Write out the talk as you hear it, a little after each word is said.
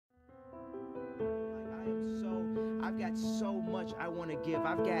I've got so much I want to give.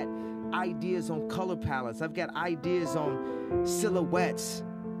 I've got ideas on color palettes. I've got ideas on silhouettes.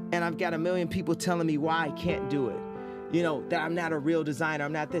 And I've got a million people telling me why I can't do it. You know, that I'm not a real designer,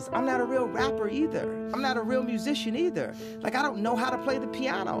 I'm not this. I'm not a real rapper either. I'm not a real musician either. Like, I don't know how to play the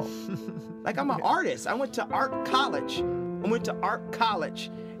piano. Like, I'm an artist. I went to art college.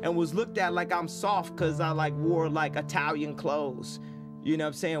 And was looked at like I'm soft because I like wore like Italian clothes. You know what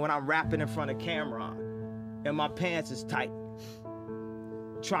I'm saying? When I'm rapping in front of camera and my pants is tight.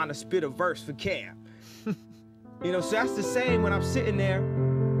 Trying to spit a verse for Cam. You know, so that's the same when I'm sitting there,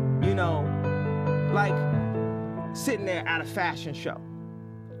 you know, like sitting there at a fashion show.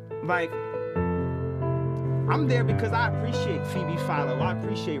 Like, I'm there because I appreciate Phoebe Philo, I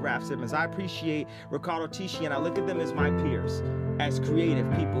appreciate Raph Simmons, I appreciate Ricardo Tisci, and I look at them as my peers, as creative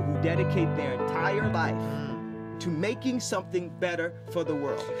people who dedicate their entire life to making something better for the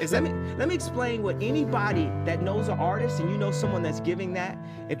world. Let me explain what anybody that knows an artist, and you know someone that's giving that,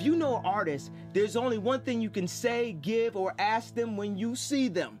 if you know an artist, there's only one thing you can say, give, or ask them when you see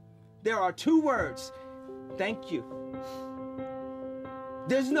them. There are two words: thank you.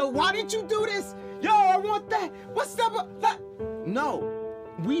 There's no, why did you do this? Yo, I want that. What's up? No,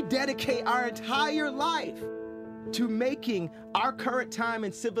 we dedicate our entire life to making our current time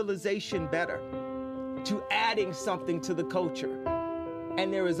and civilization better, to adding something to the culture.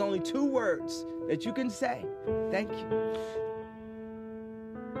 And there is only two words that you can say: thank you.